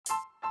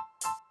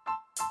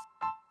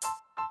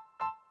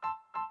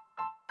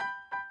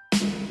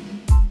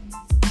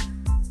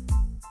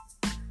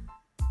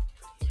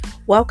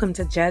Welcome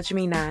to Judge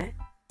Me Not,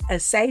 a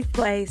safe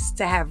place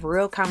to have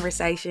real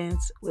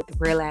conversations with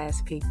real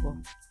ass people.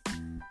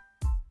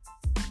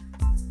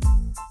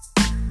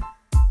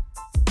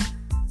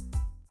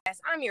 Yes,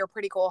 I'm your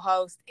pretty cool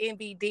host,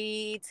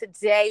 MBD.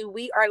 Today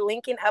we are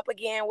linking up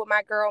again with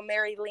my girl,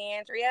 Mary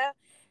Leandria.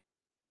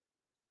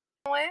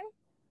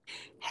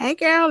 Hey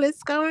girl,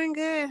 it's going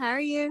good. How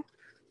are you?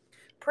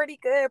 Pretty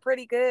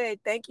good.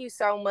 Thank you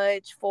so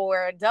much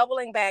for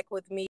doubling back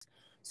with me.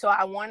 So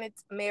I wanted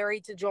Mary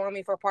to join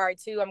me for part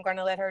 2. I'm going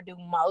to let her do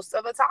most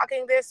of the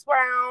talking this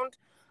round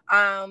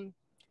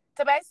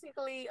to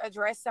basically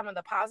address some of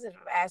the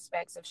positive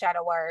aspects of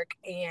shadow work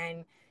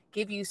and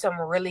give you some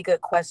really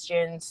good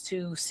questions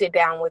to sit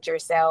down with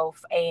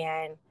yourself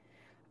and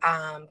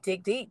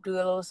dig deep, do a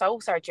little soul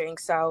searching.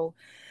 So,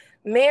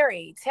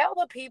 Mary, tell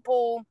the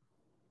people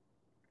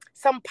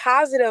some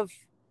positive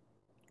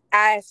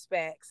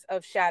aspects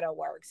of shadow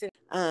works.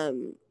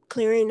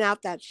 Clearing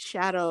out that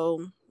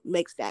shadow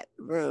makes that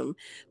room,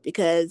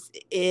 because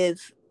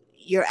if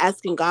you're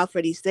asking God for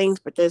these things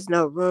but there's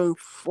no room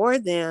for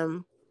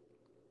them,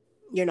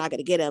 you're not going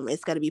to get them.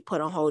 It's going to be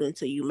put on hold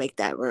until you make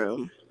that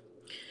room.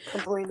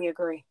 Completely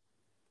agree.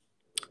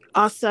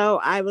 Also,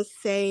 I would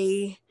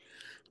say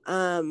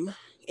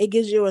it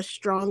gives you a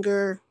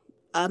stronger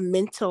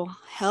mental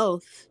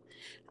health.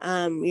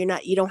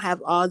 You don't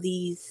have all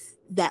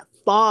that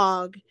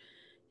fog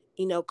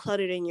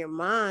cluttered in your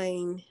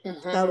mind.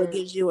 Mm-hmm. So it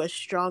gives you a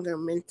stronger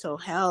mental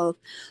health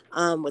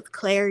with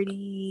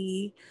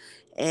clarity.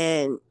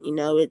 And,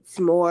 it's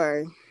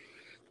more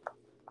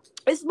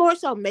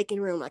so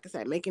making room. Like I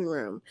said, making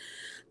room.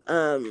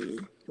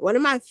 One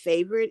of my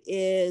favorite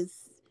is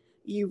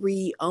you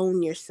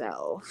re-own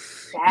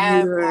yourself.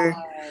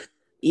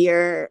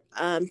 You're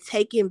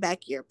taking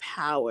back your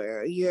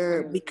power.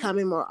 You're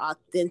becoming more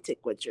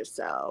authentic with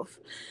yourself.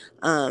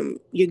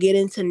 You're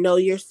getting to know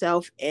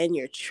yourself and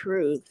your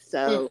truth.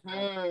 So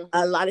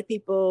a lot of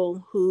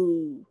people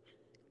who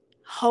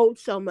hold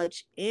so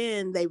much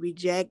in, they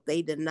reject,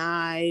 they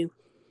deny.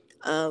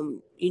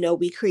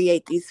 We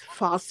create these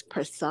false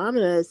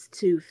personas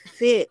to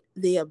fit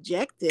the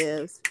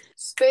objectives.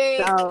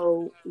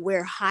 So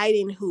we're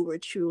hiding who we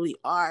truly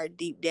are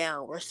deep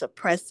down. We're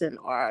suppressing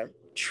our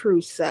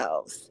true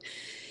selves.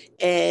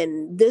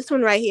 And this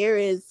one right here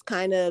is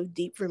kind of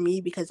deep for me,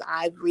 because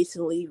I've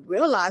recently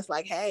realized,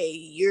 like, hey,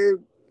 you're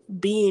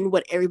being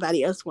what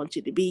everybody else wants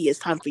you to be. It's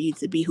time for you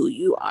to be who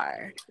you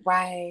are.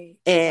 Right.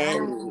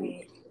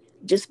 And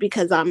just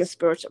because I'm a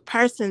spiritual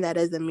person, that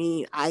doesn't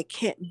mean I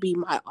can't be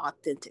my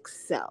authentic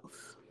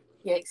self.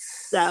 Yes.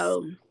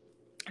 So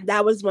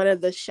that was one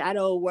of the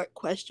shadow work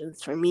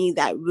questions for me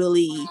that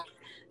really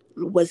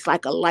was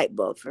like a light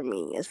bulb for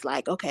me. It's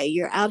like, okay,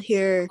 you're out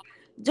here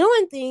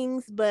doing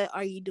things, but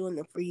are you doing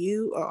them for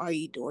you, or are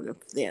you doing them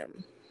for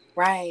them?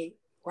 Right.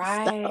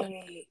 So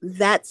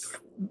that's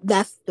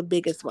the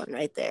biggest one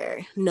right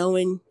there.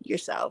 Knowing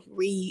yourself,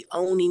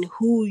 re-owning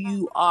who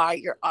you are,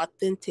 your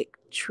authentic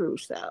true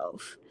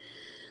self.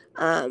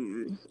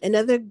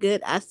 Another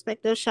good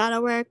aspect of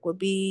shadow work would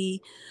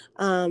be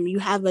you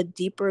have a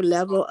deeper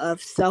level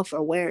of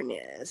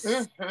self-awareness.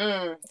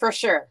 For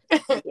sure.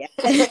 Yeah.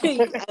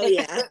 Oh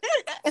yeah.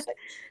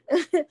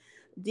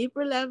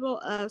 Deeper level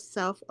of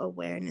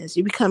self-awareness.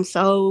 You become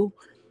so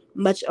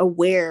much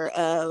aware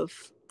of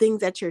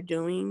things that you're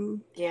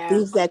doing,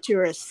 things that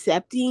you're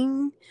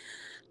accepting,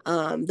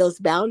 those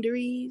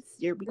boundaries.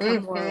 You're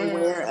becoming more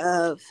aware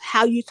of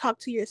how you talk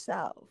to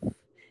yourself,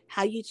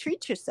 how you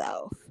treat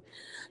yourself.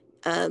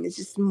 It's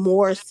just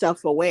more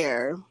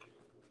self-aware.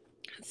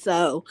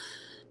 So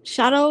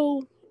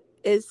shadow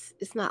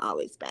it's not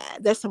always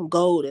bad. There's some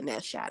gold in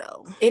that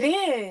shadow. It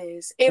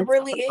is. It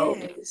really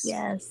is.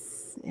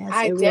 Yes.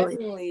 I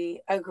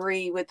definitely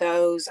agree with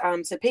those.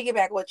 To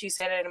piggyback what you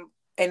said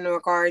in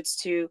regards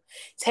to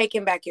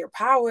taking back your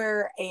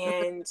power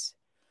and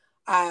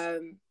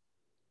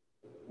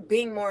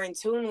being more in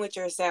tune with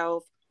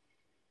yourself.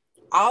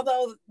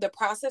 Although the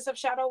process of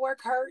shadow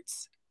work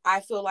hurts, I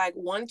feel like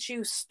once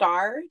you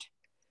start,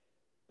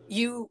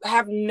 you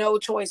have no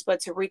choice but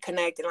to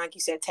reconnect and, like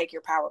you said, take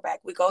your power back.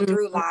 We go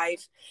through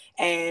life,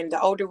 and the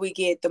older we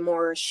get, the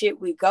more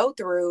shit we go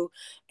through,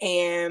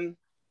 and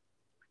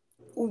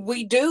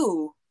we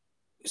do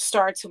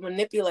start to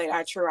manipulate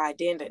our true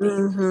identity.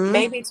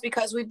 Maybe it's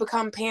because we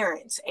become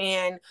parents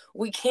and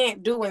we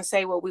can't do and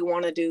say what we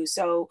want to do,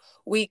 so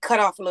we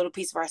cut off a little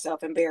piece of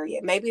ourselves and bury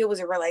it. Maybe it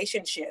was a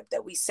relationship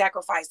that we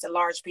sacrificed a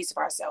large piece of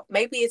ourselves.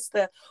 Maybe it's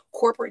the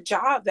corporate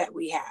job that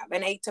we have,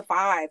 an 8 to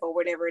 5 or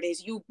whatever it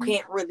is. You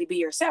can't really be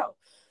yourself.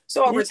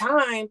 So over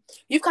time,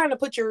 you've kind of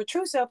put your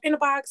true self in a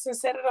box and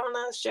set it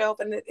on a shelf,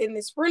 and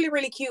it's really,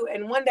 really cute.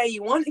 And one day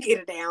you want to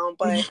get it down,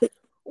 but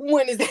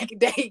when is that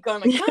day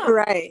gonna come?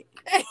 Right.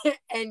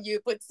 And you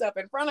put stuff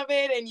in front of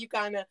it and you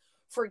kind of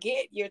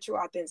forget your true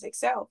authentic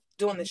self.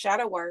 Doing the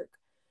shadow work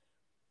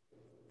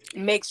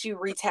makes you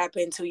retap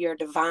into your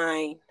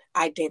divine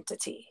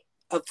identity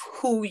of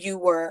who you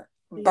were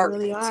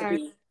birthed to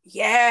be.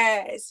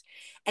 Yes.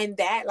 And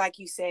that, like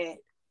you said,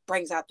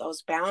 brings out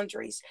those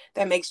boundaries,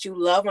 that makes you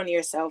love on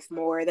yourself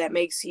more, that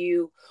makes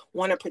you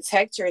want to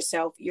protect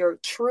yourself, your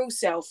true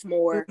self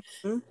more.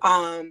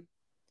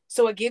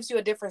 So it gives you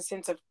a different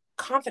sense of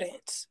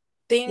confidence.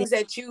 Things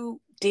that you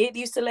did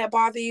used to let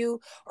bother you,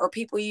 or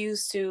people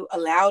used to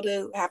allow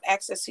to have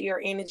access to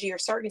your energy, or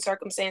certain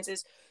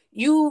circumstances,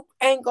 you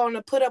ain't going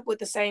to put up with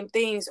the same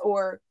things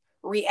or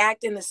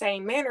react in the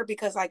same manner,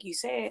 because like you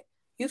said,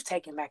 you've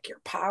taken back your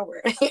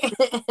power.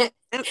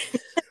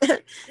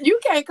 You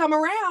can't come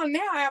around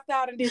now after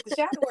I done did the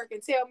shadow work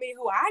and tell me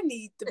who I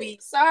need to be.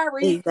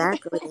 Sorry.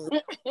 Exactly.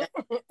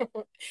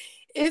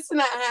 It's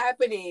not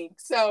happening.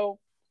 So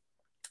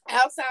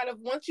outside of,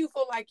 once you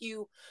feel like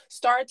you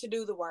start to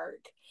do the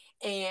work,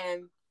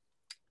 and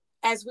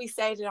as we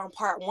stated on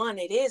part 1,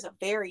 it is a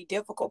very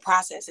difficult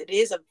process. It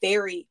is a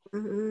very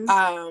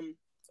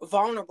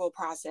vulnerable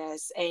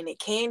process, and it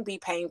can be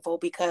painful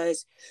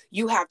because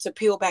you have to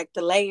peel back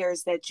the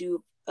layers that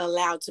you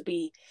allowed to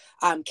be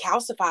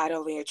calcified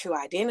over your true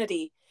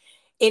identity.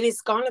 It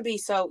is going to be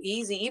so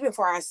easy, even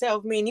for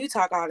ourselves. Me and you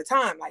talk all the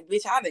time, like,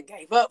 bitch, I done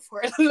gave up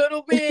for a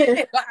little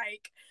bit.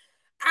 Like,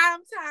 I'm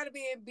tired of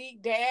being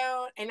beat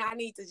down, and I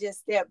need to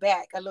just step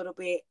back a little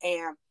bit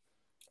and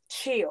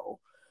chill.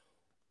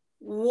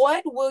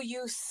 What will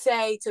you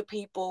say to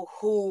people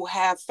who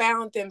have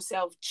found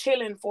themselves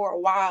chilling for a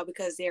while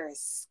because they're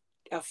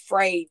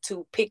afraid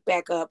to pick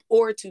back up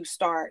or to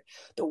start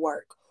the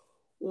work?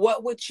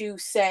 What would you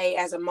say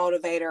as a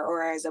motivator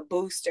or as a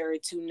booster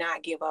to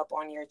not give up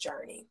on your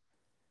journey?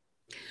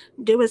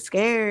 Do it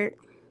scared.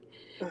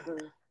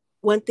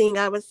 One thing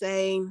I would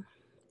say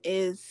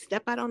is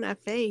step out on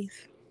that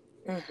faith.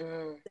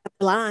 That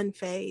blind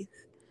faith.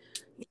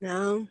 You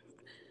know?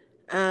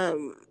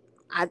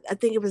 I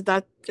think it was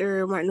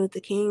Dr. Martin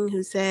Luther King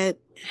who had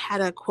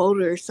a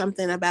quote or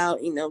something about,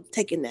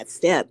 taking that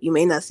step. You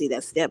may not see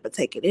that step, but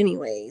take it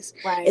anyways.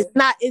 Right. It's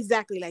not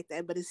exactly like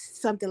that, but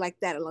it's something like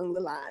that along the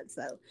line.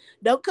 So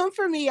don't come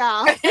for me,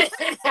 y'all.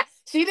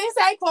 She didn't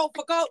say quote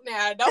for quote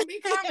now. Don't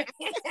be coming.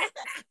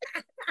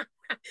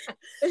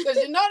 Because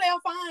they'll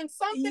find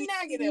something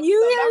negative.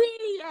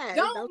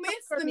 Don't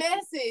miss the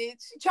message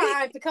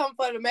trying to come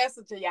for the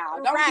messenger,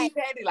 y'all. Don't be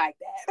petty like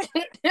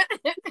that.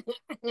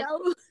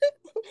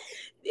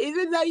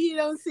 Even though you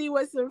don't see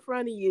what's in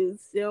front of you,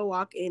 still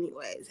walk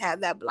anyways.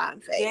 Have that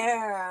blind faith.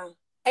 Yeah.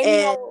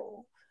 And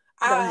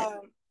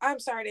I'm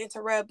sorry to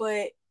interrupt,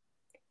 but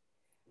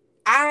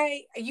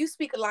you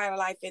speak a lot of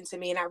life into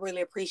me, and I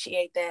really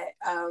appreciate that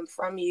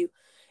from you.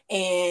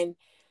 And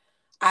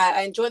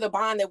I enjoy the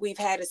bond that we've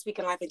had of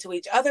speaking life into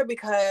each other,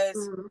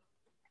 because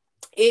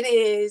it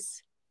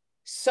is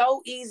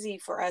so easy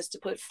for us to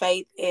put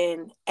faith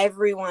in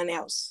everyone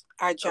else,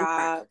 our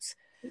jobs,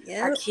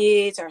 our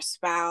kids, our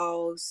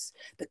spouse,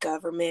 the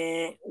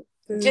government,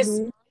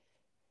 just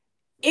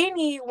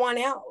anyone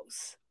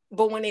else.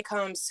 But when it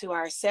comes to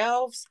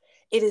ourselves,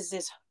 it is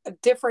this a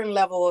different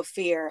level of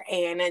fear,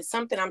 and it's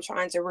something I'm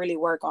trying to really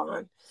work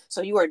on.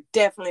 So you are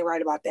definitely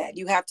right about that.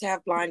 You have to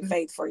have blind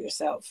faith for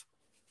yourself.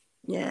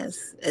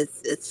 Yes,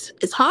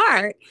 it's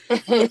hard.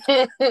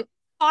 It's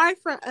hard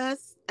for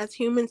us as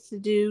humans to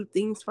do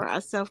things for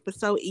ourselves, but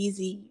so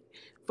easy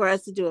for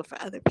us to do it for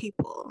other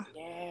people.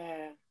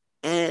 Yeah.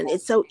 And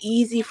it's so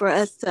easy for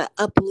us to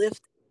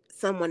uplift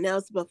someone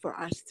else, but for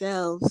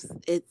ourselves,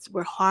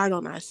 we're hard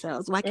on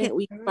ourselves. Why can't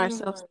we give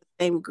ourselves the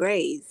same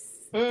grace?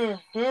 We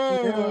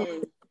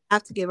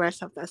have to give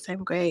ourselves that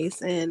same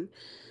grace. And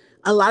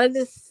a lot of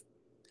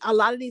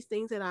these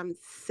things that I'm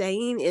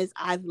saying is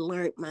I've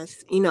learned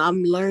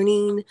I'm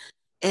learning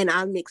and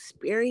I'm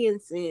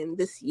experiencing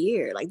this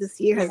year. Like, this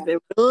year has been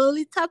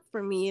really tough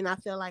for me, and I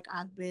feel like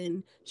I've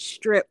been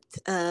stripped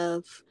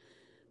of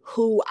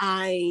who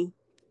I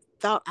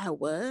thought I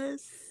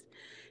was,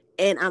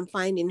 and I'm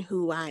finding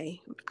who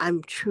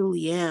I'm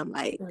truly am.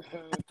 Like,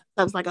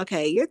 I was like,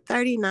 okay, you're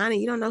 39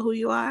 and you don't know who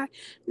you are?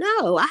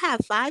 No, I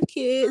have 5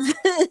 kids.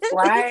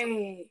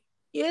 Right.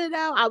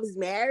 I was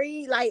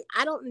married. Like,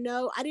 I didn't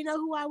know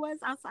who I was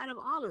outside of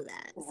all of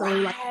that.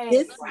 So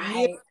this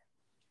year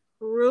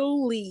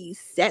truly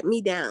set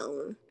me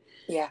down.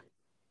 Yeah.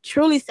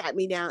 Truly sat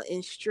me down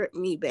and stripped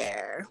me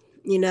bare,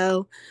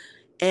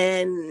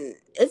 and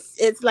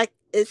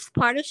it's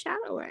part of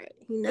shadow work,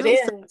 It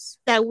is.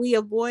 that we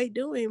avoid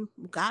doing.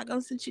 God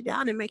gonna sit you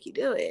down and make you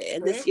do it.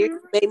 And this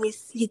year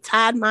he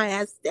tied my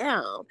ass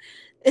down.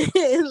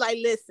 Like,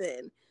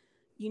 listen,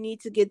 you need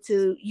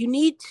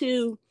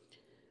to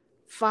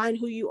find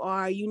who you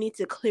are. You need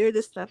to clear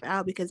this stuff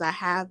out, because I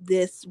have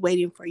this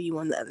waiting for you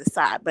on the other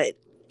side, but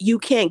you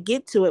can't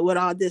get to it with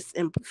all this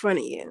in front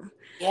of you.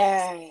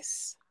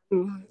 Yes.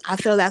 I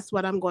feel that's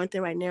what I'm going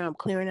through right now. I'm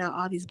clearing out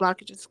all these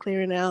blockages,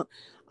 clearing out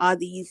all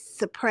these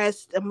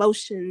suppressed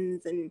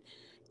emotions and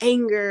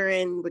anger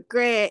and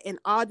regret and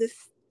all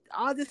this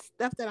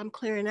stuff that I'm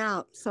clearing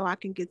out, so I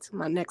can get to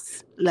my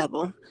next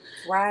level.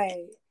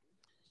 Right.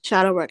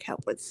 Shadow work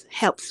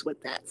helps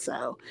with that.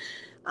 So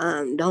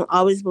don't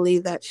always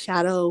believe that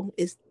shadow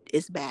is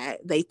bad.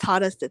 They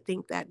taught us to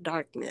think that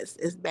darkness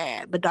is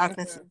bad, but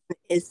darkness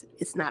is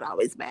not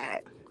always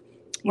bad.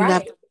 You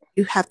have to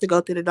You have to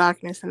go through the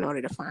darkness in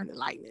order to find the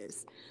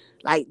lightness.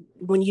 Like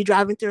when you're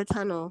driving through a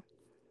tunnel,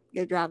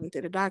 you're driving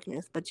through the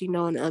darkness, but you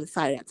know on the other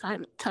side of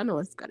that tunnel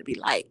it's going to be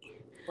light.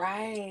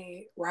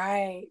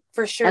 Right.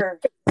 For sure.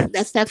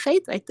 That's that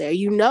faith right there.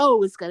 You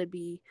know it's going to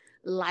be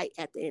light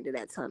at the end of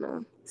that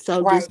tunnel.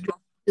 So just drive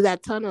through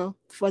that tunnel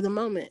for the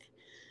moment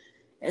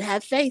and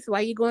have faith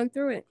while you're going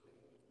through it.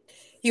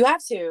 You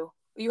have to.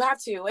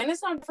 And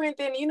it's no different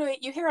than,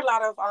 you hear a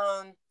lot of,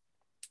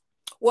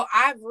 well,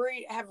 have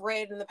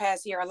read in the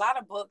past year, a lot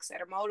of books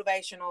that are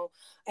motivational,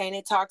 and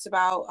it talks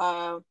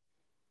about,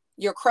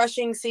 your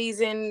crushing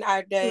season,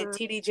 the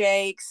TD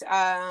Jakes,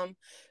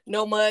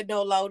 No Mud,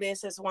 No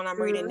Lotus is one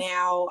I'm reading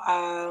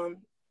now.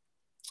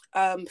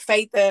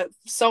 Faith of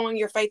sowing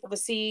your faith of a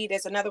seed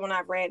is another one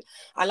I've read.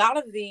 A lot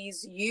of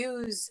these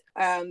use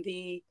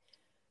the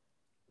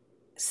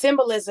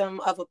symbolism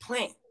of a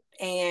plant,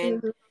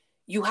 and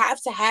you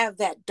have to have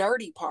that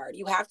dirty part.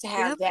 You have to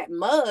have that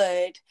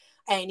mud,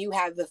 and you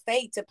have the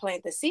faith to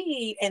plant the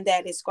seed, and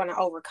that is going to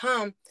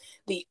overcome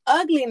the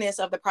ugliness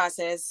of the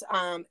process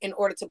in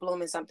order to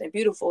bloom in something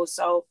beautiful.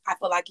 So I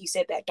feel like you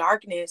said that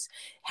darkness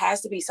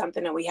has to be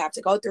something that we have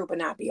to go through, but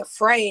not be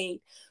afraid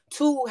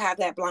to have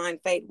that blind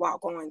faith while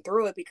going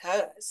through it,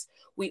 because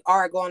we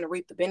are going to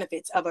reap the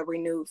benefits of a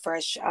renewed,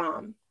 fresh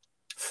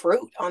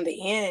fruit on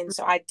the end.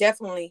 So I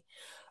definitely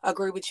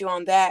agree with you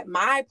on that.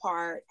 My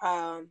part,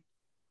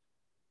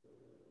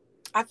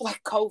 I feel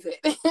like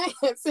COVID,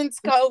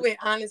 since COVID,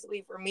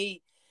 honestly, for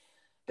me,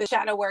 the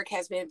shadow work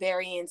has been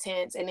very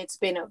intense, and it's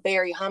been a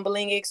very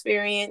humbling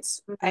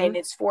experience. And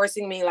it's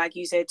forcing me, like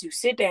you said, to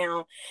sit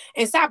down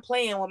and stop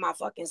playing with my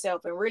fucking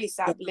self and really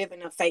stop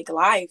living a fake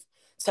life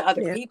to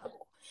other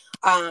people.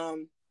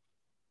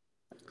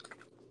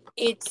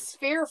 It's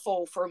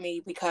fearful for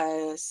me,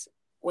 because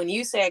when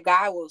you said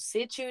God will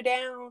sit you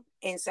down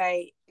and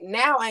say,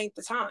 now ain't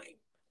the time.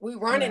 We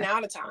running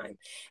out of time.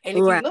 And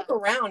if you look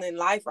around in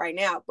life right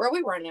now, bro,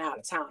 we running out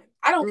of time.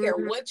 I don't care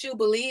what you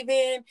believe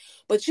in,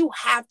 but you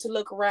have to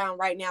look around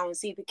right now and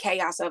see the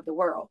chaos of the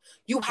world.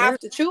 You have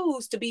to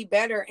choose to be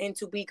better and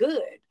to be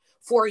good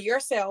for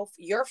yourself,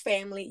 your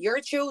family, your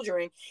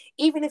children.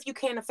 Even if you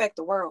can't affect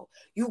the world,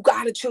 you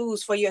got to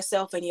choose for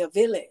yourself and your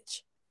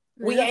village.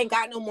 We ain't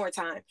got no more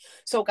time.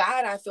 So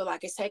God, I feel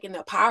like, is taking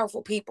the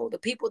powerful people, the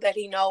people that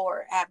he know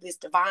or have this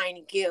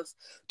divine gift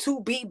to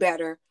be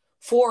better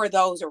for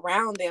those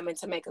around them and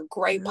to make a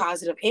great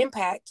positive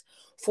impact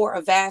for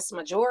a vast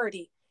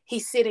majority.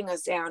 He's sitting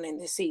us down in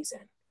this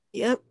season.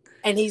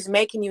 And he's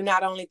making you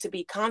not only to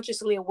be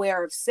consciously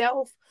aware of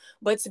self,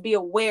 but to be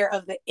aware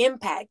of the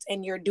impact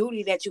and your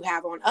duty that you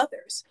have on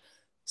others.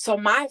 So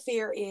my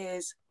fear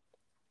is,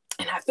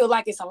 and I feel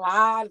like it's a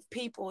lot of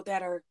people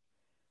that are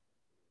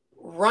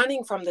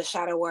running from the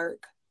shadow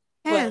work,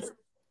 but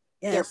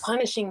they're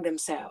punishing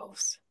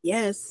themselves.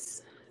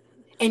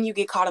 And you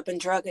get caught up in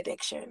drug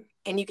addiction,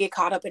 and you get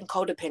caught up in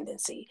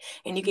codependency,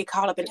 and you get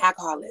caught up in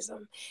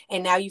alcoholism.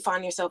 And now you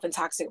find yourself in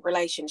toxic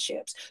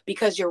relationships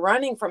because you're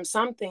running from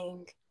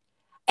something,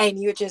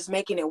 and you're just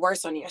making it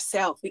worse on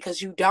yourself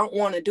because you don't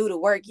want to do the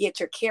work,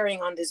 yet you're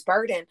carrying on this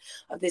burden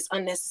of this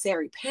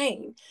unnecessary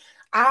pain.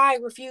 I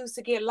refuse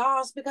to get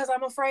lost because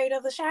I'm afraid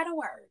of the shadow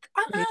work.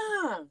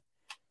 No.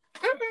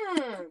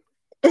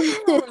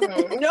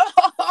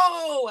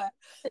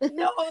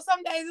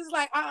 Some days it's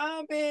like,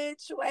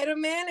 bitch, wait a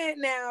minute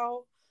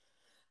now.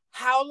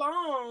 How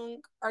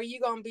long are you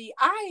gonna be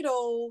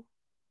idle,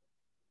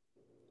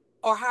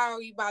 or how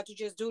are you about to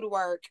just do the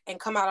work and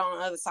come out on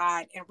the other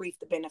side and reap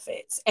the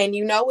benefits? And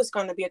it's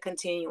going to be a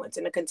continuance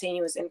and a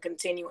continuance and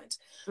continuance.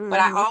 But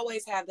I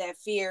always have that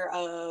fear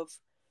of,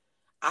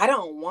 I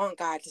don't want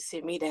God to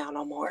sit me down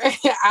no more.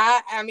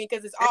 I mean,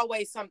 because it's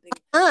always something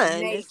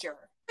major.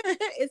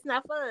 It's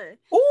not fun.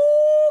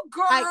 Oh,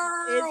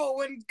 girl,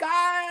 when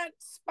God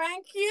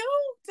spank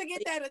you to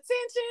get that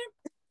attention,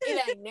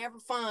 it ain't never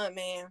fun,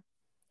 man.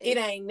 It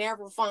ain't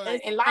never fun.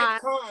 And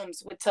life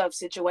comes with tough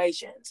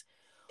situations.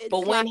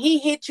 But when he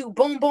hit you,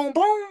 boom, boom,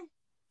 boom.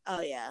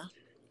 Oh yeah.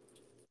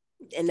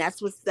 And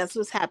that's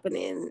what's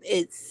happening.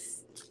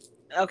 It's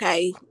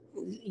okay.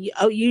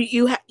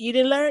 You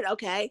didn't learn?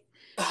 Okay.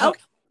 Okay.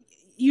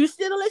 You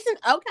still listen?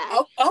 Okay.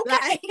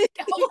 Okay.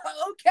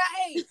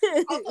 Okay.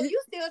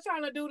 You still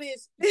trying to do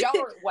this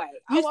your way.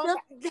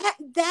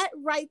 That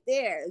right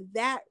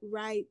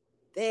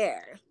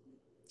there.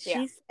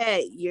 She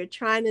said you're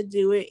trying to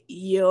do it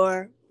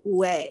your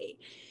way.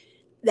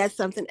 That's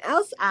something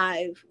else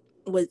I've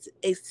was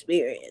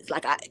experienced.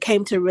 Like I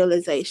came to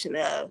realization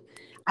of,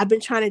 I've been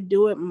trying to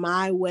do it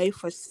my way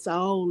for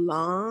so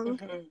long.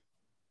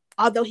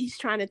 Although he's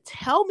trying to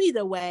tell me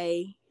the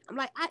way, I'm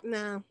like,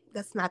 no,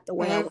 that's not the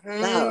way I want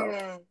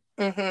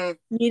to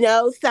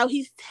go. So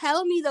he's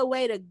telling me the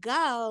way to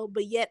go,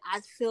 but yet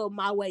I feel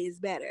my way is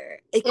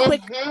better.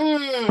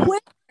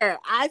 Quicker.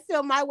 I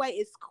feel my way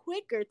is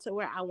quicker to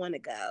where I want to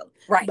go.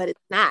 Right. But it's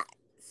not.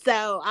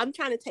 So I'm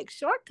trying to take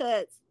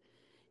shortcuts,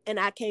 and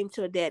I came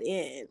to a dead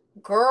end.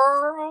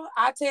 Girl,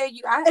 I tell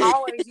you, I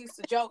always used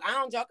to joke. I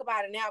don't joke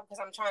about it now because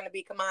I'm trying to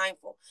be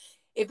mindful.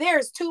 if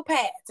there's two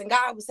paths and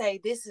God would say,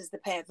 this is the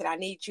path that I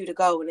need you to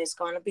go, and it's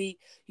going to be,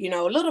 you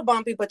know, a little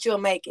bumpy, but you'll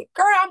make it.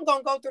 Girl, I'm going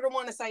to go through the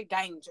one that say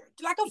danger.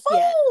 Like a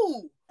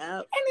fool. Yeah.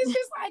 And it's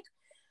just like,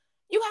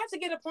 you have to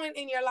get a point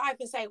in your life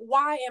and say,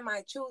 why am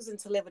I choosing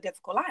to live a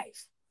difficult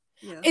life?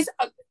 Yeah. It's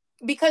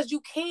because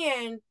you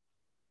can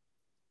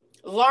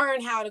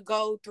learn how to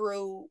go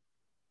through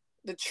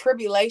the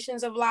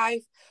tribulations of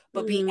life,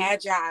 but be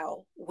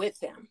agile with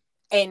them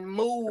and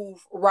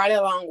move right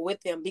along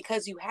with them,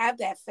 because you have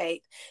that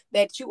faith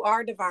that you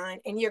are divine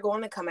and you're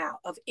going to come out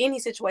of any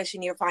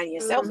situation you're finding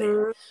yourself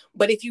in.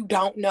 But if you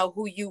don't know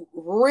who you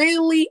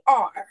really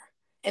are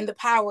and the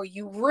power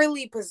you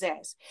really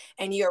possess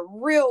and your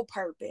real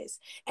purpose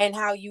and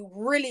how you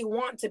really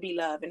want to be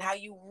loved and how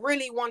you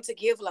really want to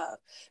give love,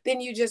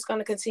 then you're just going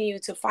to continue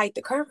to fight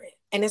the current,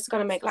 and it's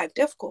going to make life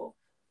difficult.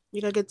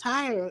 You're going to get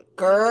tired.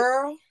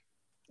 Girl,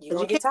 you're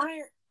going to get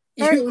tired.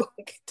 You're going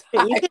to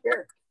get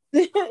tired.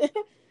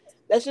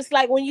 That's just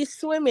like when you're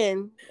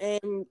swimming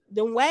and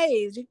the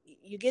waves,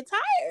 you get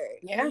tired.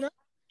 Yeah. You know?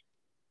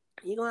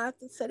 You're going to have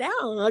to sit down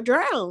or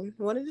drown.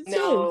 One of the two.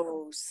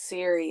 No,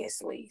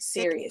 seriously.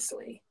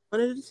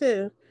 One of the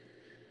two.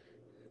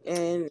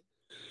 And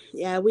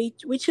yeah, we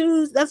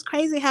choose. That's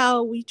crazy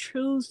how we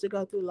choose to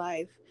go through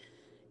life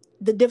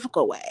the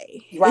difficult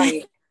way.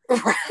 Right.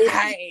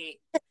 Right.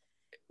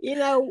 You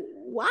know,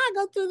 why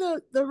go through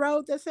the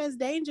road that says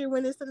danger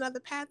when it's another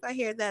path out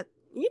here that,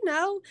 you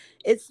know,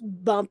 it's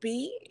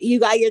bumpy. You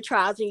got your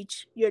trials and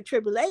your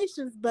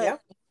tribulations, but you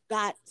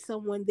got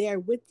someone there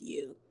with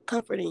you,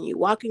 comforting you,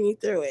 walking you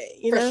through it.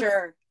 You know?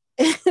 Sure.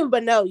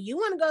 But no, you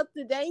want to go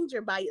through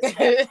danger by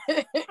yourself.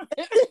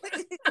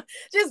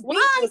 Just beat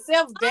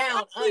yourself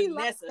down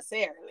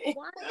unnecessarily.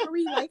 Why are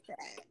we like that?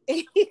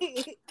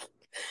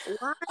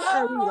 Why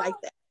are we like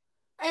that?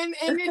 And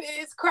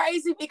it's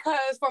crazy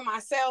because for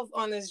myself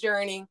on this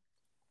journey,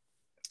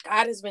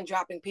 God has been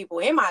dropping people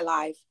in my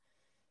life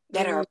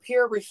that are a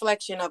pure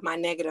reflection of my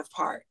negative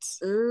parts.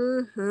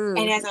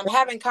 And as I'm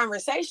having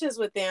conversations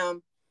with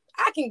them,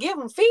 I can give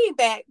them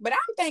feedback, but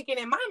I'm thinking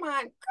in my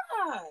mind,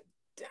 God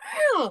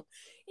damn,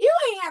 you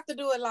ain't have to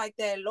do it like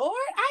that, Lord.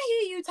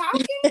 I hear you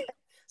talking.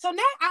 So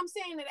now I'm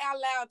saying it out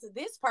loud to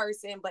this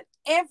person, but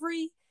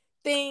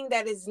everything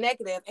that is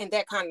negative and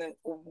that kind of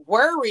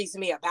worries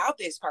me about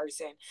this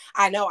person,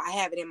 I know I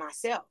have it in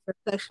myself.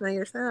 Reflection of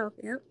yourself,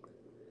 yep.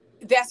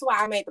 That's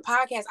why I made the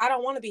podcast. I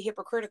don't want to be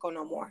hypocritical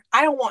no more.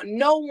 I don't want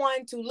no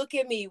one to look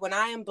at me when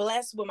I am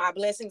blessed with my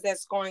blessings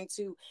that's going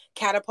to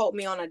catapult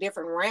me on a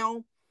different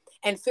realm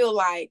and feel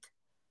like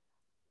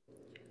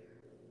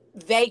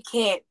they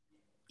can't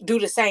do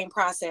the same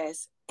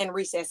process and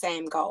reach that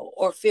same goal,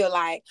 or feel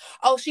like,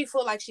 oh, she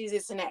feel like she's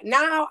this and that.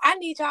 Now I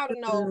need y'all to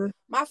know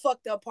my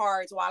fucked up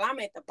parts while I'm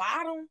at the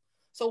bottom.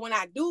 So when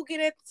I do get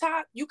at the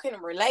top, you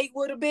can relate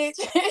with a bitch.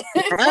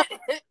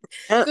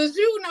 Because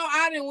you know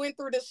I done went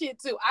through the shit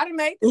too. I done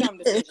made the dumb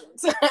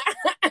decisions.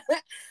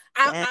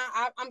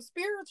 I'm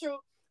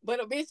spiritual, but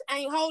a bitch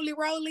ain't holy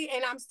roly,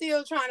 and I'm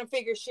still trying to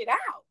figure shit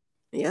out.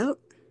 Yep.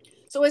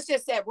 So it's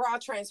just that raw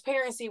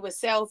transparency with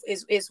self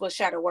is what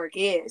shadow work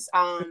is.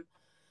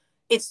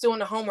 It's doing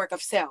the homework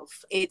of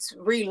self. It's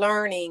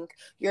relearning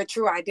your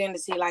true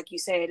identity, like you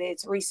said.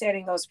 It's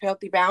resetting those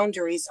healthy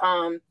boundaries.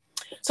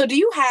 So do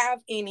you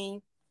have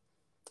any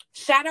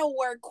shadow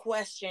work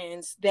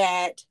questions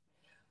that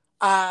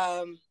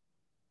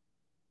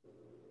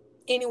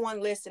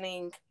anyone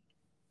listening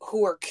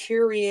who are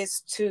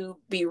curious to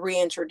be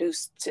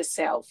reintroduced to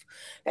self,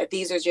 that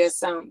these are just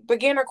some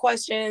beginner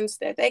questions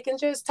that they can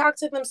just talk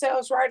to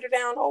themselves, write it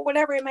down, or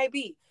whatever it may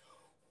be?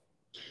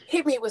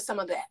 Hit me with some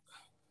of that.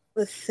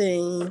 Let's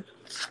see.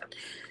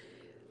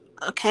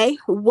 Okay.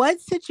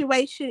 What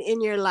situation in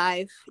your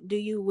life do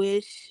you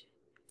wish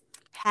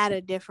had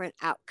a different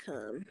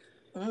outcome?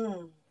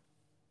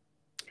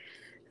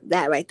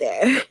 That right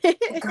there.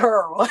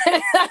 Girl.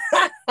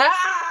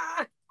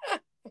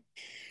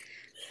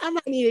 I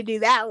might need to do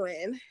that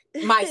one.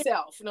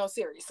 Myself. No,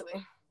 seriously.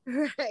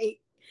 Right.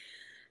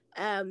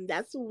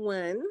 That's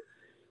one.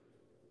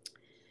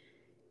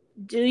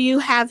 Do you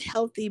have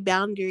healthy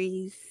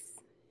boundaries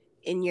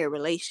in your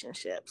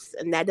relationships?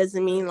 And that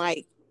doesn't mean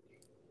like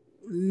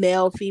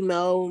male,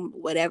 female,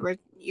 whatever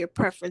your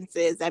preference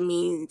is. That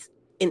means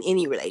in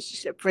any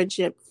relationship,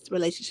 friendships,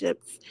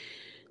 relationships,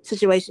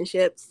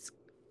 situationships,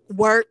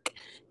 work,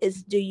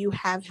 is do you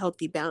have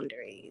healthy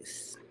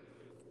boundaries?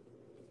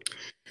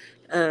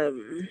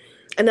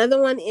 Another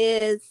one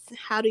is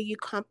how do you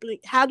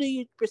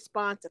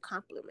respond to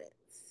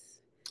compliments?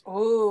 I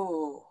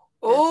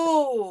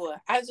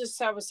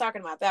was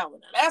talking about that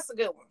one. That's a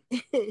good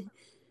one.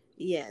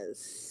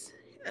 Yes.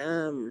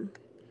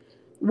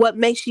 What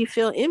makes you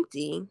feel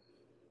empty,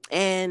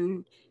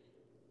 and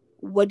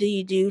what do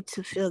you do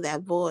to fill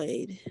that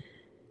void?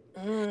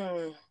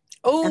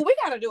 We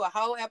got to do a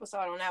whole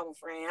episode on that one,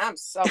 friend. I'm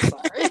so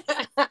sorry.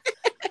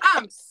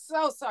 I'm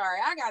so sorry.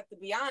 I got to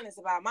be honest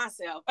about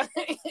myself. That's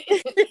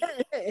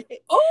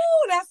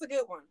a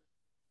good one.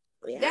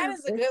 Yeah. That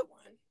is a good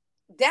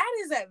one. That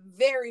is a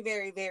very,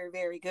 very, very,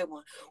 very good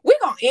one. We're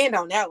going to end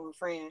on that one,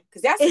 friend,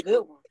 because that's a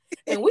good one.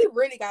 And we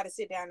really got to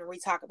sit down and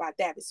re-talk about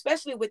that,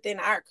 especially within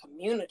our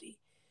community.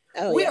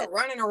 We are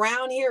running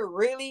around here,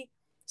 really,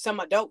 some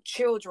adult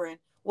children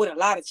with a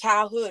lot of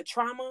childhood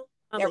trauma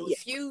that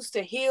refuse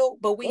to heal,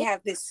 but we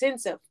have this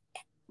sense of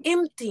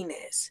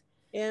emptiness.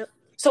 Yep.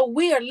 So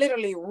we are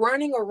literally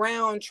running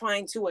around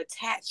trying to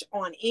attach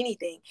on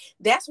anything.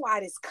 That's why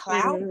this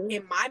clout,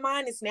 in my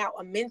mind, is now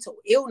a mental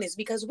illness,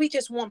 because we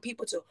just want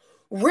people to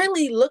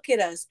really look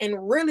at us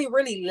and really,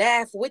 really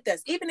laugh with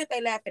us, even if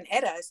they're laughing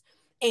at us.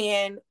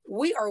 And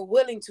we are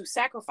willing to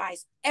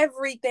sacrifice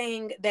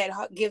everything that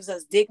gives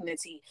us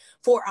dignity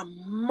for a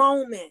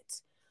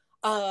moment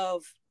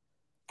of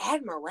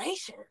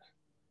admiration.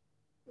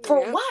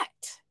 For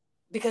what?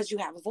 Because you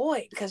have a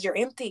void, because you're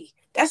empty.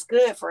 That's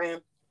good,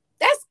 friend.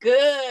 That's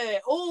good.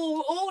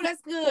 Oh,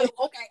 that's good.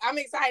 Okay, I'm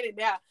excited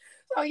now.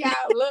 So y'all,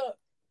 look,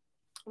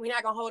 we're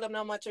not going to hold up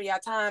no much of y'all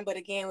time, but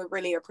again, we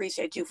really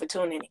appreciate you for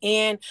tuning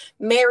in.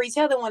 Mary,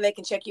 tell them where they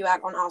can check you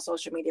out on all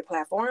social media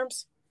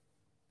platforms.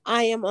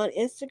 I am on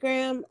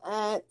Instagram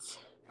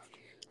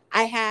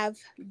I have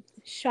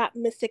Shop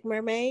Mystic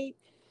Mermaid.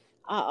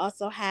 I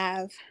also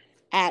have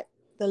at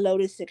the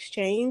Lotus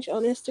Exchange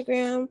on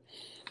Instagram,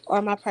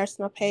 or my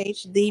personal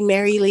page, The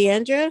Mary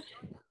Leandra.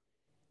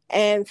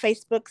 And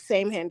Facebook,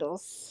 same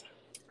handles.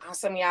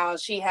 Awesome, y'all.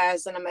 She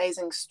has an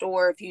amazing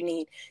store. If you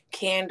need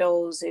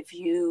candles, if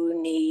you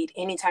need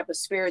any type of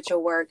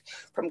spiritual work,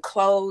 from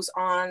clothes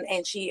on,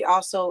 and she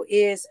also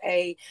is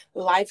a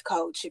life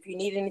coach. If you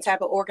need any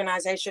type of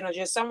organization or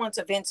just someone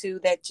to vent to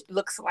that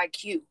looks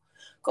like you,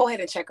 go ahead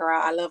and check her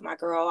out. I love my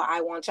girl.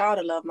 I want y'all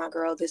to love my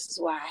girl. This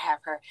is why I have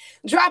her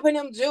dropping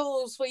them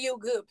jewels for you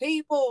good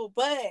people.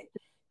 But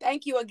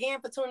thank you again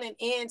for tuning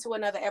in to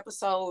another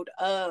episode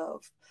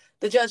of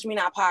the Judge Me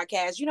Not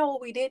podcast. You know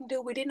what we didn't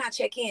do? We did not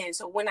check in.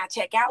 So when I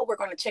check out, we're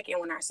going to check in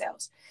with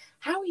ourselves.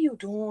 How are you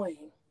doing?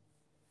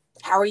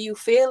 How are you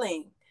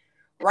feeling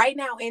right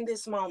now in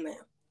this moment?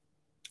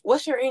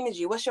 What's your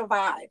energy? What's your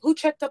vibe? Who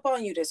checked up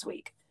on you this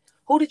week?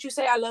 Who did you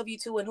say I love you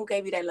to, and who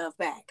gave you that love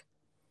back?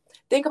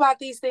 Think about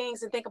these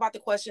things and think about the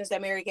questions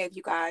that Mary gave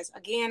you guys.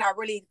 Again, I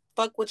really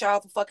fuck with y'all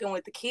for fucking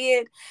with the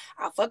kid.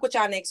 I'll fuck with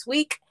y'all next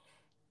week.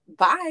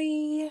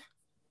 Bye.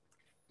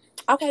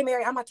 Okay,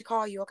 Mary, I'm about to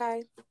call you,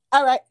 okay?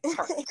 All right.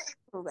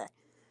 Bye.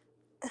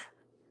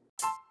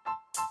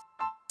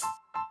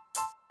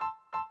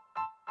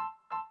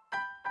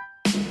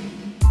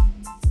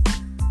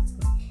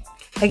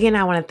 Again,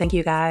 I want to thank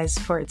you guys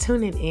for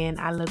tuning in.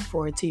 I look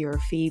forward to your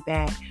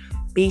feedback.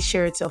 Be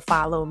sure to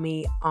follow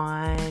me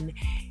on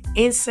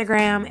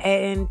Instagram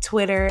and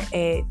Twitter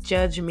at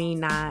Judge Me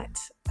Not.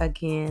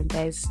 Again,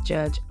 that's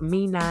Judge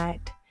Me Not.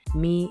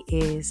 Me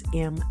is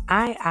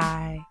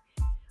MII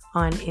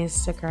on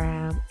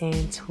Instagram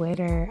and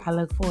Twitter. I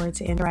look forward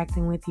to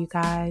interacting with you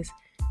guys.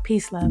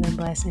 Peace, love, and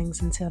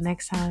blessings. Until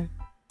next time.